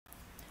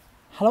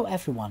Hello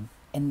everyone,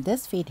 in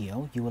this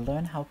video you will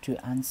learn how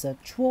to answer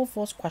true or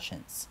false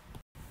questions.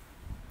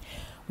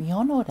 We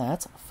all know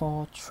that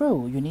for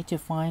true you need to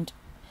find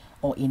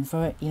or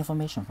infer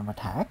information from a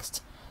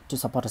text to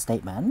support a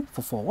statement.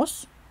 For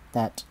false,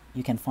 that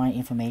you can find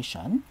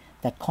information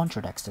that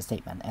contradicts the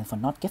statement, and for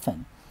not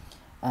given,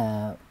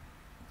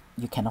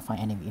 you cannot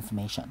find any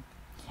information.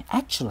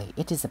 Actually,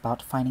 it is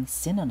about finding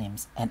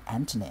synonyms and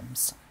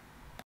antonyms.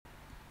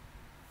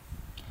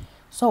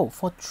 So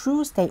for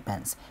true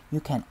statements,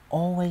 you can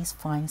always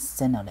find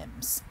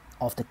synonyms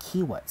of the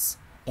keywords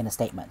in a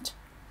statement.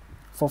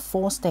 For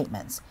false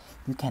statements,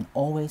 you can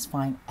always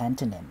find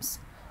antonyms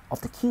of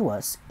the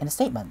keywords in the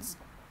statements.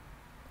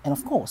 And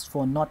of course,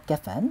 for not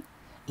given,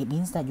 it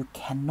means that you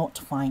cannot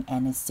find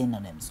any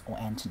synonyms or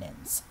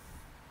antonyms.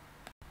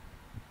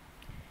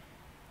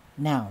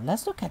 Now,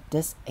 let's look at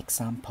this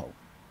example.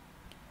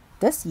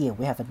 This year,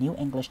 we have a new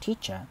English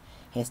teacher.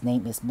 His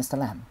name is Mr.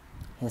 Lam.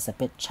 He's a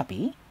bit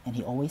chubby, and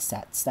he always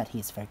says that he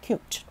is very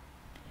cute.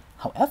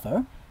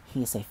 However,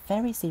 he is a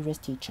very serious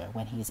teacher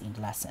when he is in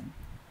the lesson.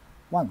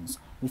 Once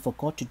we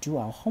forgot to do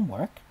our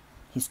homework,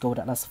 he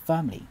scolded us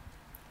firmly.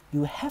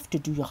 You have to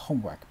do your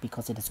homework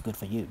because it is good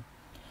for you.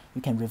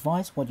 You can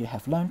revise what you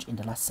have learned in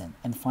the lesson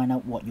and find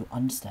out what you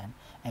understand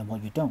and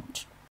what you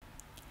don't.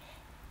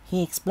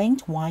 He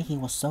explained why he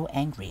was so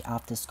angry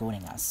after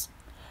scolding us.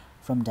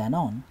 From then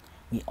on,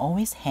 we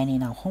always hand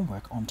in our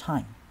homework on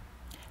time.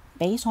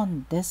 Based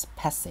on this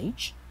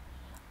passage,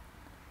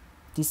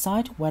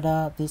 decide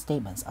whether these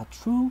statements are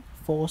true,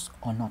 false,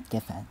 or not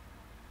given.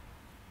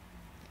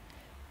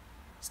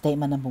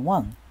 Statement number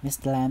 1,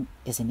 Mr. Lam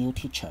is a new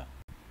teacher.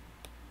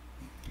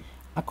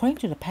 According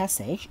to the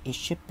passage, it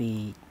should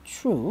be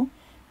true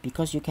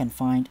because you can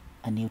find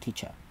a new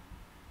teacher,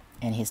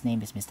 and his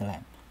name is Mr.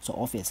 Lam, so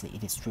obviously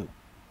it is true.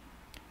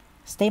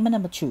 Statement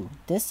number 2,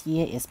 this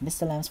year is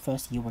Mr. Lam's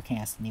first year working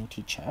as a new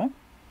teacher.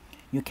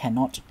 You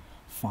cannot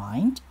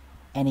find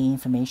any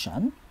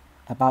information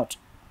about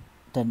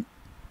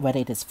whether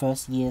it is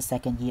first year,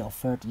 second year, or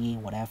third year,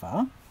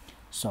 whatever,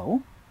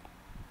 so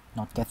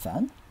not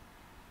given.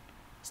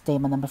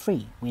 Statement number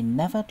 3, we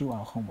never do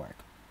our homework.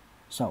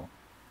 So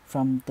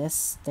from this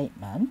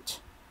statement,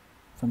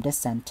 from this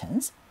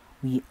sentence,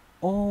 we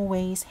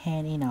always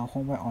hand in our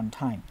homework on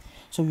time.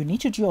 So you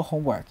need to do your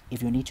homework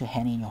if you need to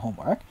hand in your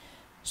homework.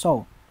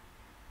 So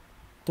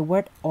the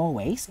word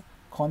always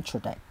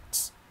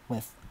contradicts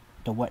with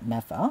the word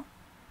never,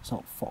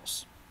 so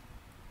false.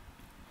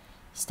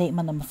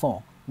 Statement number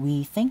 4,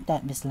 we think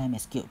that Ms. Lam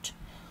is cute.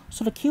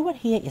 So the keyword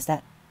here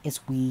is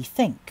we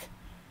think.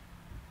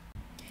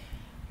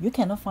 You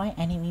cannot find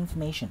any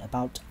information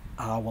about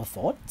our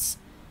thoughts,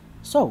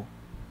 so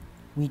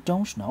we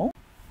don't know,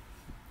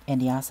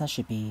 and the answer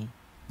should be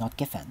not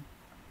given.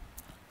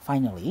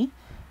 Finally,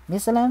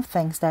 Mr. Lam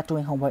thinks that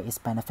doing homework is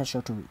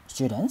beneficial to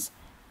students.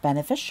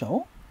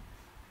 Beneficial,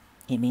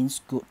 it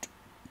means good.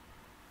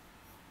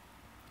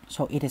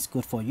 So it is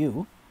good for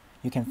you.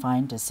 You can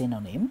find the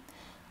synonym,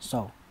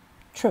 so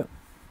true.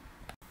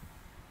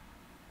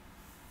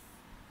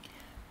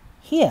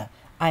 Here,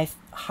 I've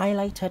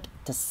highlighted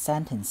the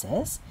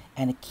sentences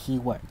and the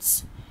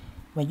keywords.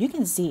 When you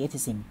can see it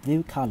is in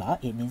blue color,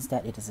 it means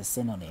that it is a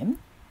synonym.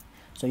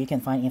 So you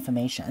can find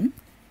information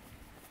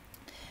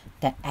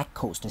that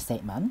echoes the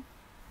statement,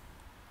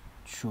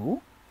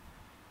 true.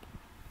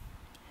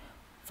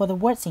 For the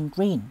words in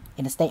green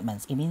in the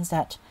statements, it means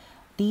that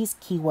these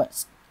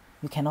keywords,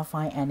 you cannot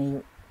find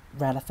any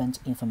relevant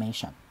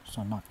information,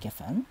 so not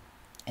given.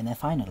 And then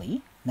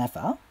finally,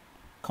 never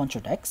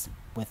contradicts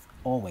with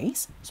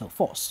always, so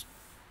false.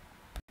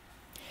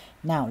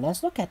 Now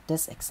let's look at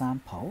this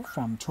example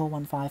from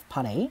 2015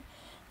 Part A,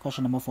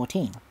 question number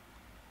 14.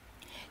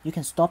 You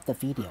can stop the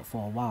video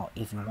for a while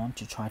if you want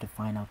to try to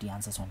find out the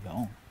answers on your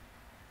own.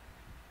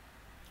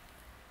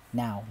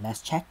 Now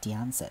let's check the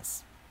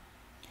answers.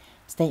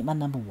 Statement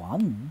number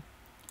 1,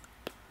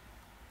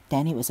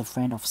 Daniel is a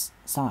friend of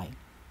Sai.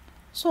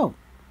 So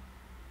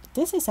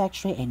this is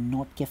actually a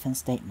not given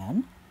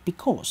statement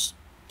because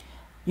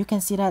you can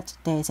see that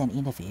there is an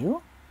interview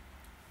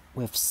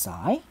with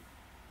Sai,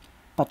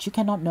 but you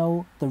cannot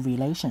know the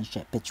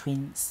relationship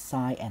between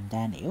Sai and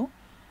Daniel,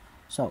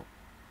 so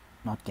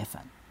not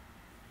given.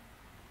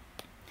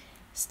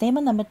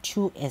 Statement number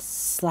 2 is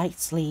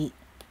slightly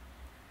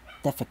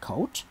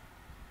difficult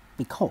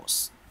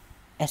because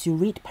as you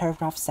read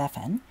paragraph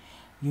 7,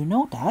 you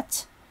know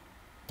that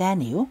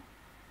Daniel,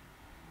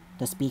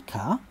 the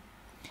speaker,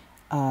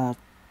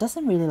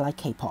 doesn't really like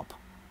K-pop.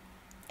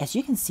 As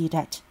you can see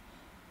that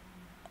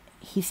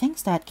he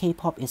thinks that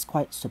K-pop is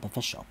quite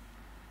superficial.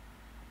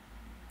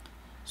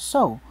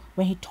 So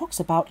when he talks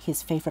about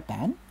his favorite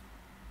band,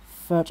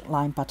 Third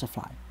Line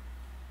Butterfly,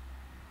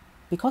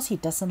 because he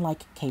doesn't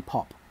like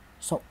K-pop,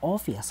 so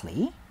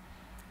obviously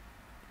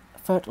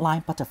Third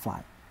Line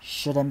Butterfly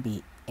shouldn't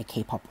be a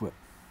K-pop group.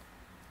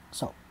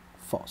 So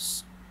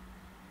false.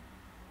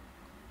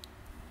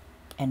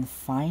 And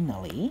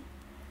finally,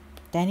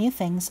 Daniel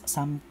thinks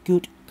some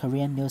good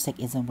Korean music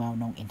isn't well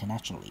known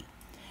internationally.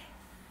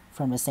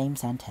 From the same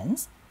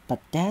sentence,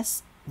 but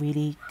there's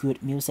really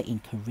good music in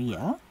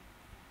Korea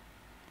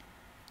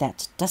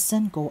that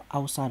doesn't go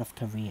outside of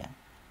Korea.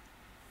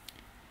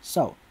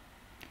 So,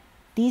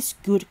 this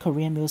good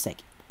Korean music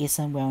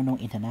isn't well known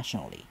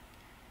internationally,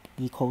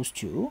 equals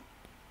to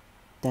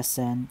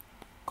doesn't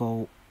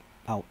go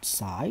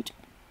outside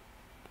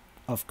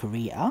of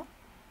Korea.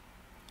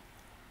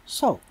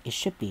 So, it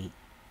should be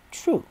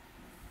true.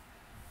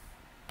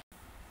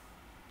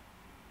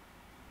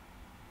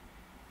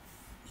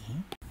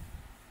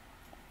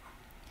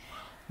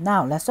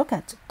 Now, let's look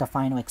at the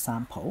final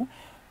example,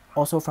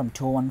 also from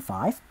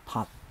 215,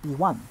 part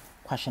B1,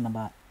 question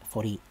number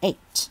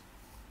 48.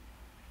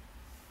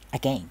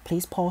 Again,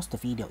 please pause the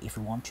video if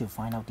you want to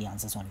find out the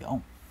answers on your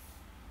own.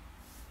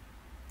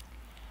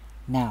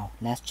 Now,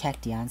 let's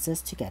check the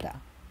answers together.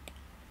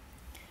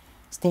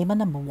 Statement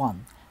number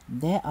 1.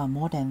 There are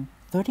more than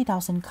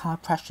 30,000 car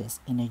crashes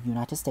in the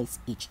United States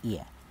each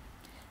year.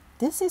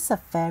 This is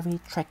a very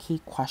tricky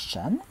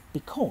question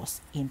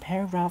because in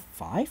paragraph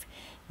 5,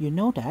 you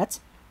know that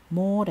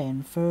more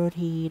than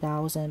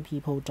 30,000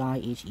 people die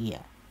each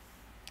year.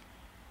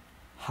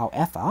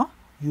 However,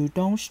 you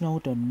don't know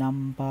the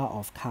number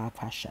of car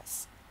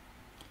crashes.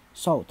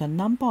 So the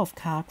number of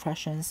car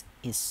crashes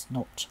is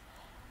not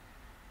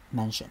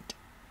mentioned.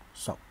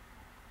 So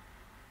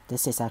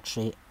this is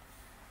actually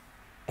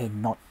a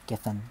not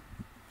given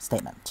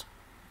statement.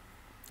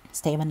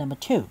 Statement number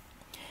 2.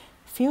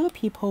 Fewer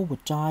people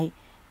would die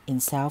in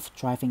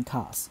self-driving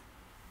cars.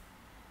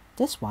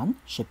 This one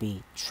should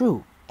be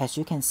true. As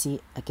you can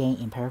see again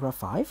in paragraph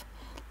 5,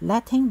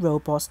 letting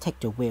robots take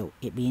the wheel,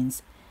 it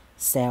means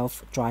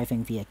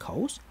self-driving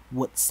vehicles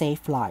would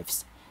save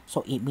lives.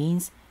 So it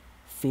means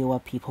fewer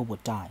people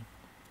would die.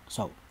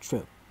 So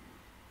true.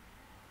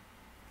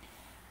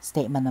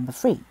 Statement number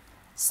 3.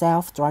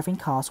 Self-driving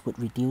cars would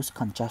reduce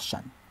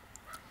congestion.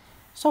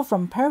 So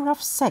from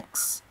paragraph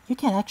 6, you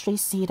can actually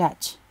see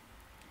that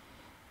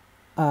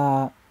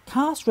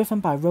cars driven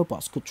by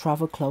robots could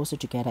travel closer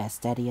together at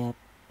steadier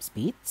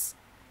speeds.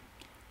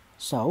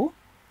 So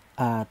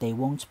they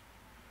won't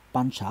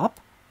bunch up,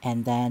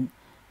 and then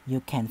you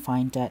can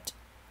find that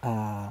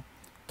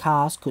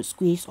cars could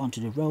squeeze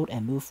onto the road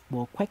and move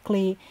more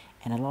quickly,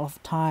 and a lot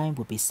of time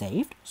would be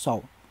saved.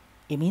 So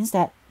it means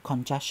that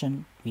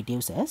congestion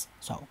reduces.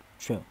 So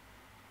true.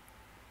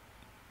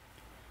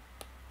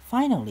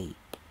 Finally,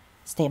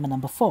 statement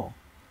number 4.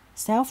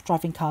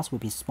 Self-driving cars will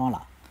be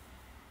smaller.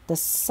 The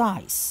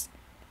size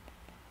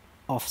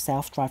of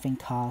self-driving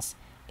cars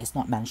is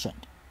not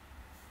mentioned.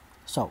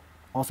 So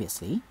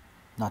obviously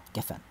not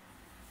given.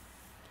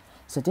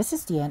 So this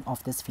is the end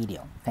of this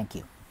video. Thank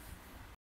you.